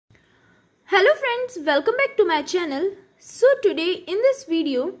Hello friends, welcome back to my channel. So today in this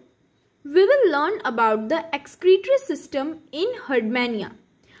video, we will learn about the excretory system in Herdmania.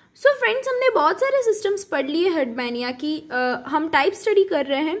 So friends, हमने बहुत सारे systems पढ़ लिए Herdmania की. हम type study कर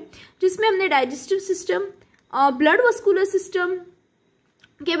रहे हैं जिसमें हमने digestive system, blood vascular system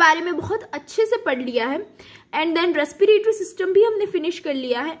के बारे में बहुत अच्छे से पढ़ लिया है एंड देन रेस्पिरेटरी सिस्टम भी हमने फिनिश कर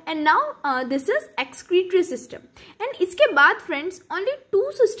लिया है and now this is excretory system and इसके बाद friends only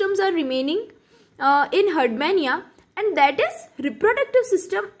 2 systems are remaining in हर्डमैनिया and that is reproductive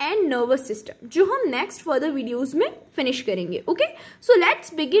system and nervous system जो हम नेक्स्ट फर्दर वीडियोज में फिनिश करेंगे. Okay, so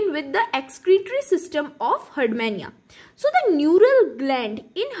let's begin with the excretory system of हर्डमैनिया. So the neural gland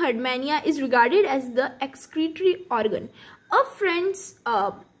in Herdmania is regarded as the excretory organ. अब friends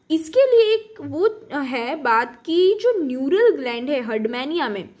इसके लिए एक वो है बात कि जो न्यूरल ग्लैंड है हर्डमैनिया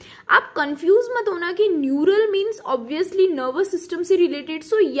में, आप कंफ्यूज मत होना कि neural means obviously nervous system से रिलेटेड.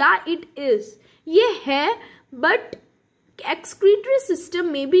 सो या इट इज, ये है, बट एक्सक्रीटरी सिस्टम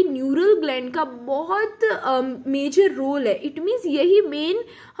में भी न्यूरल ग्लैंड का बहुत मेजर रोल है. इट मीन्स यही मेन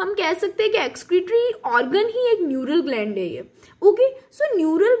हम कह सकते हैं कि एक्सक्रीटरी ऑर्गन ही एक न्यूरल ग्लैंड है ये. ओके, सो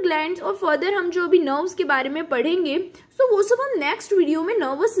न्यूरल ग्लैंड्स और फर्दर हम जो अभी नर्व्स के बारे में पढ़ेंगे तो वो सब हम नेक्स्ट वीडियो में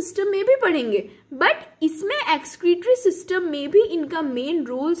नर्वस सिस्टम में भी पढ़ेंगे, बट इसमें एक्सक्रीटरी सिस्टम में भी इनका मेन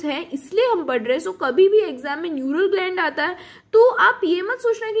रोल्स है, इसलिए हम पढ़ रहे हैं. सो कभी भी एग्जाम में न्यूरल ग्लैंड आता है तो आप ये मत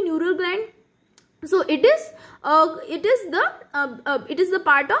सोचना कि neural gland, so it is the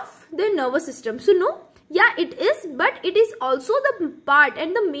part of the nervous system. So no, yeah it is, but it is also the part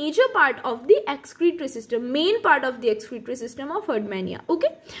and the major part of the excretory system, main part of the excretory system of Herdmania.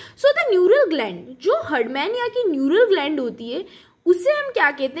 Okay, so the neural gland, जो Herdmania की neural gland होती है उसे हम क्या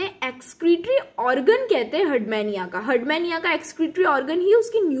कहते हैं, excretory organ कहते हैं हर्डमैनिया का. हर्डमैनिया का एक्सक्रीटरी ऑर्गन ही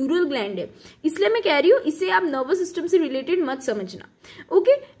उसकी न्यूरल ग्लैंड है, इसलिए मैं कह रही हूँ इसे आप नर्वस सिस्टम से रिलेटेड मत समझना.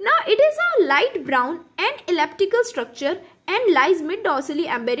 Okay, now it is a light brown and elliptical structure and lies mid-dorsally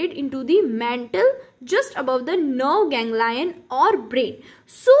embedded into the mantle just above the nerve ganglion or brain.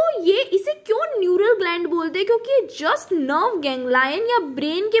 So ये इसे क्यों न्यूरल ग्लैंड बोलते हैं, क्योंकि ये जस्ट नर्व गैंग्लायन या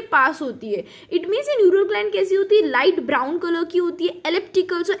ब्रेन के पास होती है. इट मीन्स ये न्यूरल ग्लैंड कैसी होती है, लाइट ब्राउन कलर की होती है,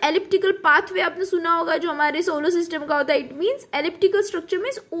 एलिप्टिकल. सो एलिप्टिकल पाथवे आपने सुना होगा जो हमारे सोलर सिस्टम का होता है. It means elliptical structure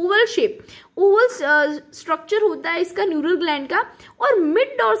means Oval shape, Oval structure होता है इसका न्यूरल ग्लैंड का, और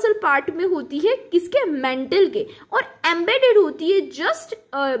मिड डॉर्सल पार्ट में होती है किसके, मेंटल के, और एम्बेडेड होती है just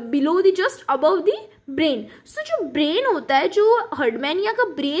below the, just above the brain. सो जो ब्रेन होता है, जो हर्डमैनिया का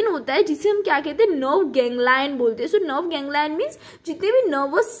ब्रेन होता है, जिसे हम क्या कहते हैं, नर्व गैंग्लायन बोलते हैं. सो नर्व गैंग्लायन मीन्स जितने भी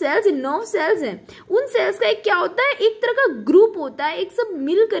नर्वस सेल्स, नर्व सेल्स हैं, उन सेल्स का एक क्या होता है, एक तरह का ग्रुप होता है, एक सब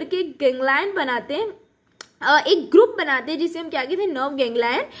मिल करके एक गैंग्लायन बनाते हैं, एक ग्रुप बनाते हैं जिसे हम क्या कहते हैं, nerve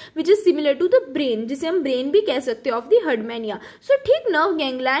गैंग्लायन, which is similar to the brain, जिसे हम ब्रेन भी कह सकते हैं ऑफ द हर्डमैनिया. सो ठीक नर्व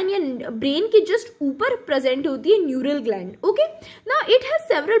गैंग्लायन या ब्रेन के जस्ट ऊपर प्रेजेंट होती है neural gland. Okay, now it has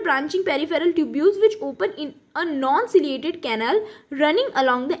several branching peripheral tubules which open in a non-ciliated canal running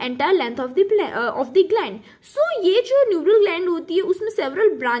along the entire length of the gland. So ये जो neural gland होती है उसमें सेवरल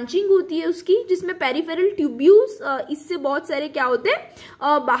ब्रांचिंग होती है उसकी, जिसमें पेरिफेरल ट्यूब्यूल्स इससे बहुत सारे क्या होते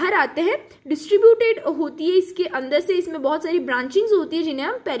हैं, बाहर आते हैं, डिस्ट्रीब्यूटेड होती है इसके अंदर से. इसमें बहुत सारी ब्रांचिंग्स होती है जिन्हें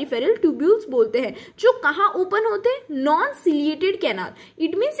हम पेरिफेरल ट्यूब्यूल्स बोलते हैं, जो कहाँ ओपन होते हैं, non ciliated canal.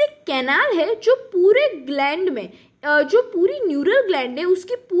 It means एक कैनाल है जो पूरे ग्लैंड में, जो पूरी न्यूरल ग्लैंड है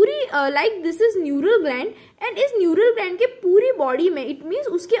उसकी पूरी, like this is neural gland and इस न्यूरल ग्लैंड के पूरी बॉडी में, इट मीन्स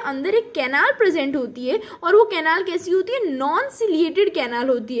उसके अंदर एक कैनाल प्रेजेंट होती है, और वो कैनाल कैसी होती है, नॉन सिलिएटेड कैनाल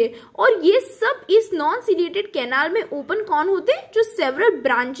होती है. और ये सब इस नॉन सिलिएटेड कैनाल में ओपन कौन होते हैं, जो सेवरल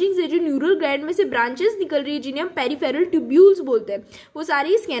ब्रांचिंग्स है, जो न्यूरल ग्लैंड में से ब्रांचेस निकल रही है जिन्हें हम पेरिफेरल ट्यूब्यूल्स बोलते हैं, वो सारे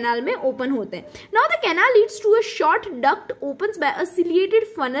इस कैनाल में ओपन होते हैं. Now the canal leads to a short duct opens bye a ciliated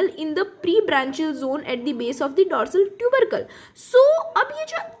funnel in the pre branchial zone at the base of the dorsal tubercle. सो अब ये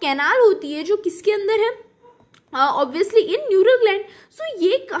जो कैनाल होती है जो किसके अंदर है, ऑब्वियसली इन न्यूरल ग्लैंड. सो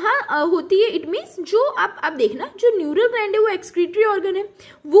ये कहाँ होती है, इट मीन्स जो आप देखना, जो न्यूरल ग्लैंड है वो एक्सक्रीटरी ऑर्गन है,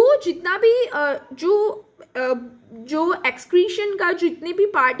 वो जितना भी जो एक्सक्रीशन का जितने भी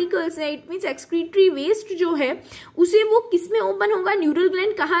पार्टिकल्स हैं, इट मीन्स एक्सक्रीटरी वेस्ट जो है, उसे वो किस में ओपन होगा, न्यूरल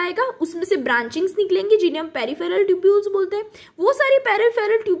ग्लैंड कहाँ आएगा, उसमें से ब्रांचिंग्स निकलेंगी जिन्हें हम पेरिफेरल ट्यूब्यूल्स बोलते हैं. वो सारी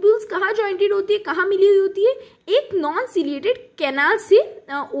पेरिफेरल ट्यूब्यूल्स कहाँ जॉइंटेड होती है, कहाँ मिली हुई होती है, एक नॉन सिलिएटेड कैनाल से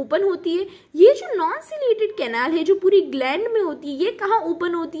ओपन होती है. ये जो नॉन सिलिएटेड कैनाल है जो पूरी ग्लैंड में होती है, ये कहाँ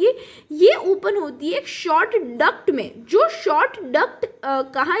ओपन होती है, ये ओपन होती है एक शॉर्ट डक्ट में. जो शॉर्ट डक्ट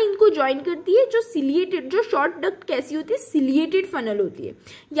कहाँ इनको ज्वाइन करती है, जो सिलिएटेड, जो शॉर्ट डक्ट कैसी होती है, सिलिएटेड फनल होती है.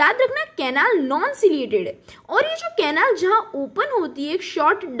 याद रखना कैनाल नॉन सिलिएटेड है, और ये जो कैनाल जहाँ ओपन होती है एक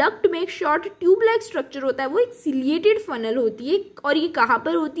शॉर्ट डक्ट में, एक शॉर्ट ट्यूब लाइक स्ट्रक्चर होता है, वो एक सिलिएटेड फनल होती है. और ये कहाँ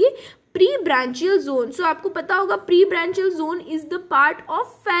पर होती है, प्री ब्रांचियल जोन। सो आपको पता होगा pre branchial zone is the part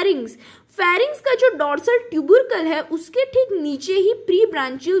of pharynx. Pharynx का जो डॉर्सल ट्यूबरकल है उसके ठीक नीचे ही प्री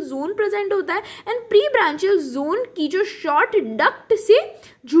ब्रांचियल जोन प्रेजेंट होता है एंड प्री ब्रांचियल जोन की जो शॉर्ट डक्ट से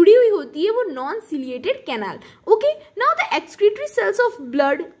जुड़ी हुई होती है वो non ciliated canal. Okay, now the excretory sales of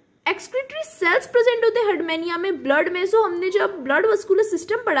blood, excretory cells present होते हैं हर्डमेनिया में, ब्लड में। सो हमने जब ब्लड वस्कुलर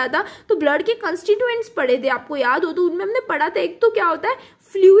सिस्टम पढ़ा था तो ब्लड के कंस्टिट्यूएंट्स पढ़े थे, आपको याद हो तो उनमें हमने पढ़ा था एक तो क्या होता है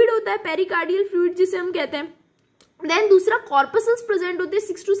फ्लूइड होता है, पेरिकार्डियल फ्लूइड जिसे हम कहते हैं, देन दूसरा कॉर्पसल्स प्रेजेंट होते हैं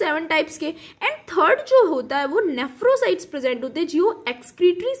 6 to 7 टाइप्स के, एंड थर्ड जो होता है वो नेफ्रोसाइट्स प्रेजेंट होते हैं जो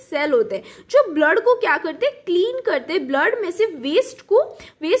एक्सक्रीटरी सेल होते हैं जो ब्लड को क्या करते हैं क्लीन करते हैं, ब्लड में से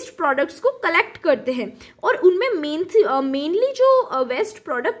वेस्ट प्रोडक्ट्स को कलेक्ट करते हैं। और उनमें मेनली जो वेस्ट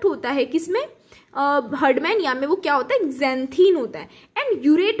प्रोडक्ट होता है किसमें हर्डमेनिया में वो क्या होता है xanthine होता है and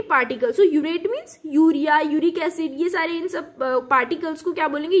urate particle. So urate means urea, uric acid, ये सारे इन सब पार्टिकल्स को क्या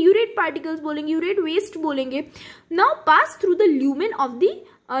बोलेंगे यूरेट पार्टिकल्स बोलेंगे, यूरेट वेस्ट बोलेंगे। Now pass through the lumen of the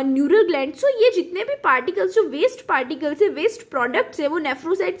neural gland. सो ये जितने भी पार्टिकल्स जो वेस्ट पार्टिकल्स है, वेस्ट प्रोडक्ट्स है, वो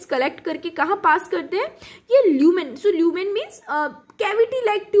नेफ्रोसाइट्स कलेक्ट करके कहाँ पास करते हैं ये ल्यूमेन। सो lumen means cavity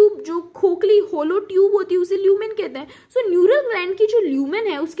like tube, जो खोखली होलो ट्यूब होती है उसे ल्यूमेन कहते हैं। सो न्यूरल ग्लैंड की जो ल्यूमेन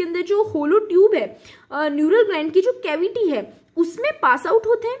है उसके अंदर जो होलो ट्यूब है, न्यूरल ग्लैंड की जो कैविटी है उसमें पास आउट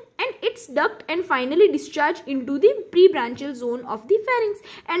होते हैं and it's duct and finally discharge into the pre branchial zone of the pharynx.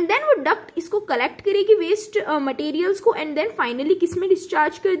 And then वो डक्ट इसको कलेक्ट करेगी वेस्ट मटेरियल्स को एंड देन फाइनली किसमें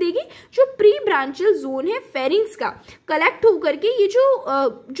डिस्चार्ज कर देगी जो प्री ब्रांचियल जोन है फेरिंग्स का। कलेक्ट होकर के ये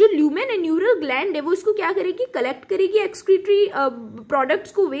जो ल्यूमेन है न्यूरल ग्लैंड है वो इसको क्या करेगी कलेक्ट करेगी एक्सक्रीटरी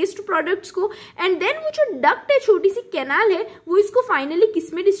प्रोडक्ट्स को, वेस्ट प्रोडक्ट्स को, एंड देन वो जो डक्ट है छोटी सी कैनाल है वो इसको फाइनली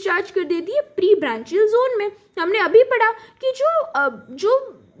किसमें डिस्चार्ज कर देती है प्री ब्रांचियल जोन में। हमने अभी पढ़ा कि जो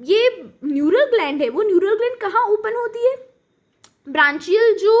ये न्यूरल ग्लैंड है वो न्यूरल ग्लैंड कहाँ ओपन होती है,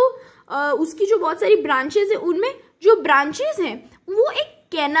 ब्रांचियल जो उसकी जो बहुत सारी ब्रांचेस है उनमें जो ब्रांचेस हैं वो एक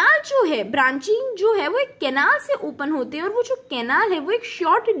कैनाल जो है, ब्रांचिंग जो है वो एक कैनाल से ओपन होते हैं और वो जो कैनाल है वो एक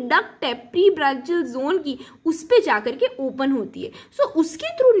शॉर्ट डक्ट है प्री ब्रांचियल जोन की, उस पे जाकर के ओपन होती है। सो उसके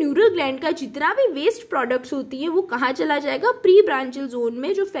थ्रू न्यूरल ग्लैंड का जितना भी वेस्ट प्रोडक्ट्स होती है वो कहाँ चला जाएगा प्री ब्रांचियल जोन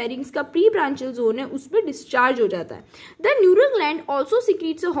में, जो फेरिंग्स का प्री ब्रांचियल जोन है उसमें डिस्चार्ज हो जाता है। The neural gland also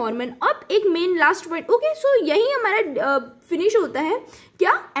secretes a hormone. अब एक मेन लास्ट पॉइंट, ओके, सो यही हमारा फिनिश होता है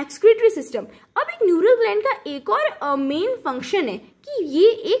क्या एक्सक्रीटरी सिस्टम। अब एक न्यूरल ग्लैंड का एक और मेन फंक्शन है कि ये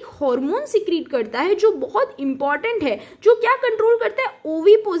एक हार्मोन सिक्रीट करता है जो बहुत इंपॉर्टेंट है, जो क्या कंट्रोल करता है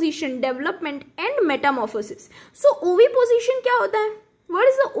ओविपोजिशन, डेवलपमेंट एंड मेटामॉर्फोसिस। सो ओविपोजिशन क्या होता है, व्हाट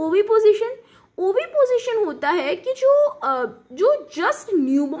इज द ओविपोजिशन? ओविपोजिशन होता है कि जो जस्ट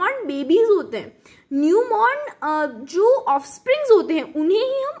न्यूबॉर्न बेबीज होते हैं, न्यूबॉर्न जो ऑफस्प्रिंग्स होते हैं उन्हें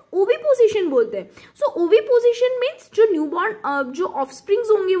ही हम ओविपोजिशन बोलते हैं। सो ओविपोजिशन मीन्स जो न्यूबॉर्न जो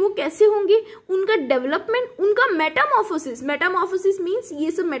ऑफस्प्रिंग्स होंगे वो कैसे होंगे, उनका डेवलपमेंट, उनका मेटामॉर्फोसिस। मेटामॉर्फोसिस मीन्स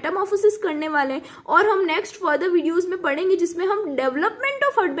ये सब मेटामॉर्फोसिस करने वाले हैं और हम नेक्स्ट फर्दर वीडियोज में पढ़ेंगे जिसमें हम डेवलपमेंट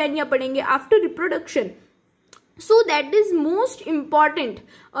ऑफ हर्डमेनिया पढ़ेंगे after reproduction. So that is most important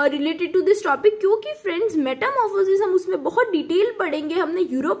related to this topic, क्योंकि फ्रेंड्स मेटामॉर्फोसिस हम उसमें बहुत डिटेल पढ़ेंगे। हमने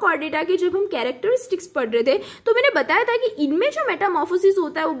यूरोकॉर्डेटा के जब हम कैरेक्टरिस्टिक्स पढ़ रहे थे तो मैंने बताया था कि इनमें जो मेटामॉर्फोसिस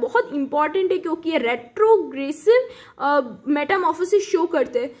होता है वो बहुत इंपॉर्टेंट है क्योंकि ये रेट्रोग्रेसिव मेटामॉर्फोसिस शो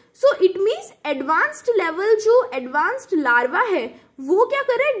करते हैं। So it means advanced level, जो एडवांस्ड लार्वा है वो क्या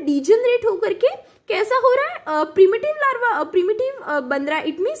कर रहा है डीजनरेट होकर के कैसा हो रहा है प्रिमिटिव लार्वा, प्रिमिटिव बन रहा है।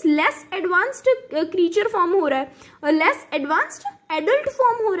 It means less advanced creature form हो रहा है, लेस एडवांस्ड एडल्ट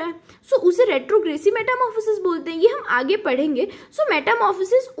फॉर्म हो रहा है। सो उसे रेट्रोग्रेसिव मेटामॉर्फोसिस बोलते हैं, ये हम आगे पढ़ेंगे। सो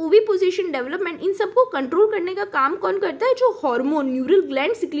मेटामॉर्फोसिस, ओविपोजिशन, डेवलपमेंट, इन सबको कंट्रोल करने का काम कौन करता है, जो हार्मोन न्यूरल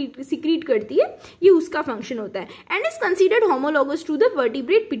ग्लैंड सिक्रीट करती है, ये उसका फंक्शन होता है। And is considered homologous to the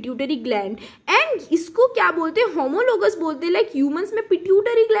vertebrate pituitary gland. And इसको क्या बोलते हैं, होमोलोगस बोलते हैं। लाइक ह्यूमंस में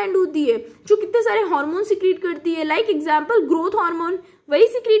पिट्यूटरी ग्लैंड होती है जो कितने सारे हार्मोन सिक्रीट करती है, लाइक एग्जाम्पल ग्रोथ हार्मोन वही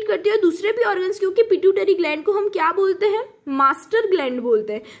सिक्रीट करती है, दूसरे भी ऑर्गन्स, क्योंकि पिट्यूटरी ग्लैंड को हम क्या बोलते हैं, मास्टर ग्लैंड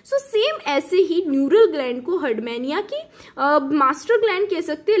बोलते हैं। सो सेम ऐसे ही न्यूरल ग्लैंड को हर्डमेनिया की मास्टर ग्लैंड कह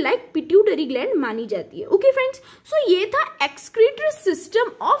सकते हैं, लाइक पिट्यूटरी ग्लैंड मानी जाती है। ओके फ्रेंड्स, सो ये था एक्सक्रीटरी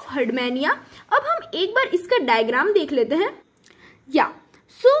सिस्टम ऑफ हर्डमेनिया। अब हम एक बार इसका डायग्राम देख लेते हैं। या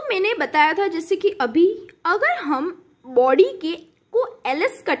सो मैंने बताया था जैसे कि अभी अगर हम बॉडी के को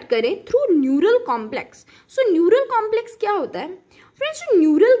एलएस कट करें थ्रू न्यूरल कॉम्प्लेक्स। सो न्यूरल कॉम्प्लेक्स क्या होता है फ्रेंड्स, जो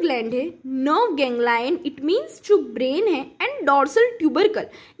न्यूरल ग्लैंड है, नर्व गैंग्लायन, इट मीन्स जो ब्रेन है, एंड डॉर्सल ट्यूबरकल,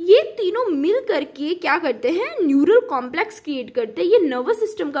 ये तीनों मिल करके क्या करते हैं, न्यूरल कॉम्प्लेक्स क्रिएट करते हैं। ये नर्वस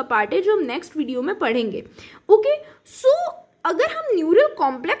सिस्टम का पार्ट है जो हम नेक्स्ट वीडियो में पढ़ेंगे। ओके, सो अगर हम न्यूरल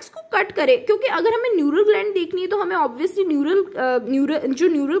कॉम्प्लेक्स को कट करें, क्योंकि अगर हमें न्यूरल ग्लैंड देखनी है तो हमें ऑब्वियसली जो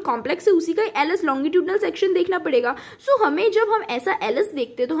न्यूरल कॉम्प्लेक्स है उसी का एलएस लॉन्गिट्यूडनल सेक्शन देखना पड़ेगा। सो हमें जब हम ऐसा एलएस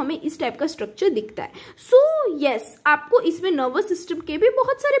देखते हैं तो हमें इस टाइप का स्ट्रक्चर दिखता है। सो यस, आपको इसमें नर्वस सिस्टम के भी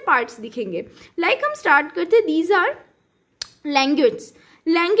बहुत सारे पार्ट्स दिखेंगे। लाइक हम स्टार्ट करते हैं, दीज आर लैंग्वेज।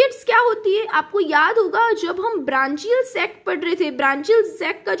 लैंग्वेज क्या होती है, आपको याद होगा जब हम ब्रांचियल सेक पढ़ रहे थे, ब्रांचियल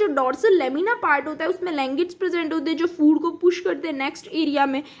सेक का जो डॉर्सल लेमिना पार्ट होता है उसमें लैंग्वेज प्रेजेंट होते हैं जो फूड को पुश करते हैं नेक्स्ट एरिया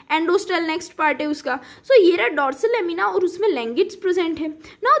में। एंडोस्टेल नेक्स्ट पार्ट है उसका। सो ये रहा डॉर्सल लेमिना और उसमें लैंग्वेज प्रेजेंट है।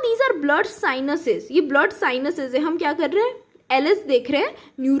 Now these are blood sinuses, ये ब्लड साइनसेस है। हम क्या कर रहे हैं, एलएस देख रहे हैं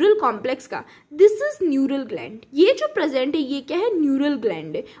न्यूरल कॉम्प्लेक्स का। दिस इज न्यूरल ग्लैंड, ये जो प्रेजेंट है ये क्या है, न्यूरल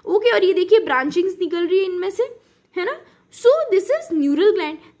ग्लैंड है। ओके, और ये देखिए ब्रांचिंग्स निकल रही है इनमें से, है ना। So this is neural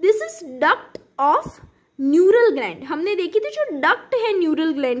gland, this is duct of neural gland. हमने देखी थी जो डक्ट है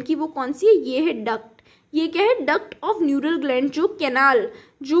न्यूरल ग्लैंड की वो कौन सी है, ये है डक्ट। ये क्या है, डक्ट ऑफ न्यूरल ग्लैंड। जो कैनाल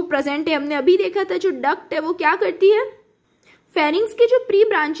जो प्रेजेंट है, हमने अभी देखा था, जो डक्ट है वो क्या करती है, फेरिंग्स के जो प्री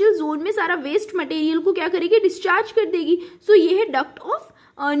ब्रांचियल जोन में सारा वेस्ट मटेरियल को क्या करेगी, डिस्चार्ज कर देगी। सो ये है duct of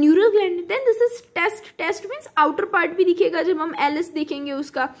neural gland. Then this is test, test means outer part भी दिखेगा जब हम एलएस देखेंगे,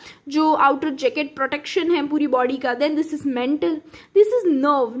 उसका जो आउटर जैकेट प्रोटेक्शन है पूरी बॉडी का। Then this is mental, this is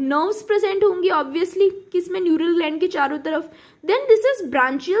nerve, nerves present होंगी ऑब्वियसली किसमें, न्यूरल ग्लैंड के चारों तरफ। Then this is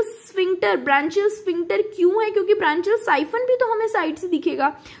branchial sphincter. Branchial sphincter क्यों है, क्योंकि ब्रांचियल साइफन भी तो हमें साइड से दिखेगा।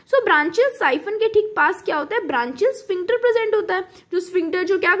 सो ब्रांचियल साइफन के ठीक पास क्या होता है, ब्रांचियल स्फिंक्टर प्रेजेंट होता है। जो स्फिंक्टर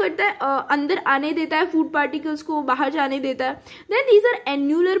जो क्या करता है, अंदर आने देता है फूड पार्टिकल्स को, बाहर जाने देता है। Then these are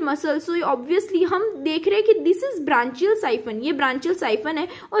annular muscles. So obviously हम देख रहे हैं कि दिस इज ब्रांचियल साइफन, ये ब्रांचियल साइफन है।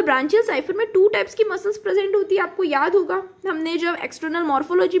 और ब्रांचियल साइफन में 2 टाइप्स की मसल्स प्रेजेंट होती है। आपको याद होगा हमने जब एक्सटर्नल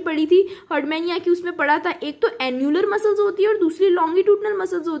मॉर्फोलॉजी पढ़ी थी हर्डमैनिया की, उसमें पढ़ा था, एक तो एन्युलर मसल्स होती है और दूसरी लॉन्गिट्यूडनल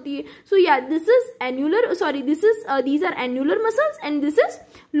मसल्स होती है। सो या this is annular, sorry this is these are annular muscles and this is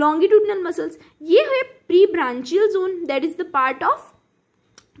longitudinal muscles. ये है pre branchial zone, that is the part of,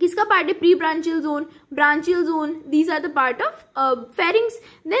 किसका पार्ट है, pre branchial zone, branchial zone. These are the part of pharynx.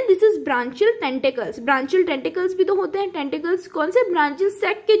 Then this is branchial tentacles. Branchial tentacles भी तो होते हैं, tentacles कौन से, ब्रांचियल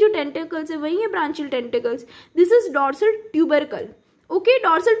सेक के जो टेंटिकल्स है वही है branchial tentacles. This is dorsal tubercle. Okay,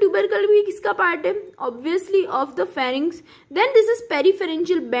 dorsal tubercle भी किसका पार्ट है, obviously of the pharynx. Then this is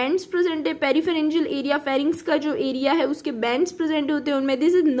पेरीफेरेंशियल bands present है। पेरीफेरेंशियल एरिया, फेरिंग्स का जो एरिया है उसके बैंड्स प्रेजेंट होते हैं उनमें।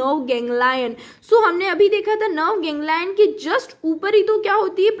 This is nerve गैंग्लायन। सो हमने अभी देखा था नर्व गैंग्लायन के जस्ट ऊपर ही तो क्या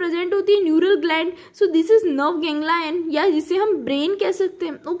होती है, प्रेजेंट होती है neural gland. So this is nerve गैंग्लायन, या जिसे हम ब्रेन कह सकते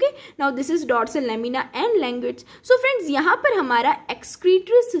हैं। Okay, now this is dorsal lamina and language. So friends, यहाँ पर हमारा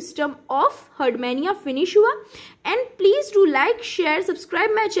एक्सक्रीटरी सिस्टम ऑफ हर्डमैनिया फिनिश हुआ। And please do like, share,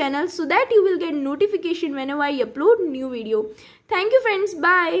 subscribe my channel so that you will get notification whenever I upload new video. Thank you friends.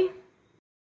 Bye.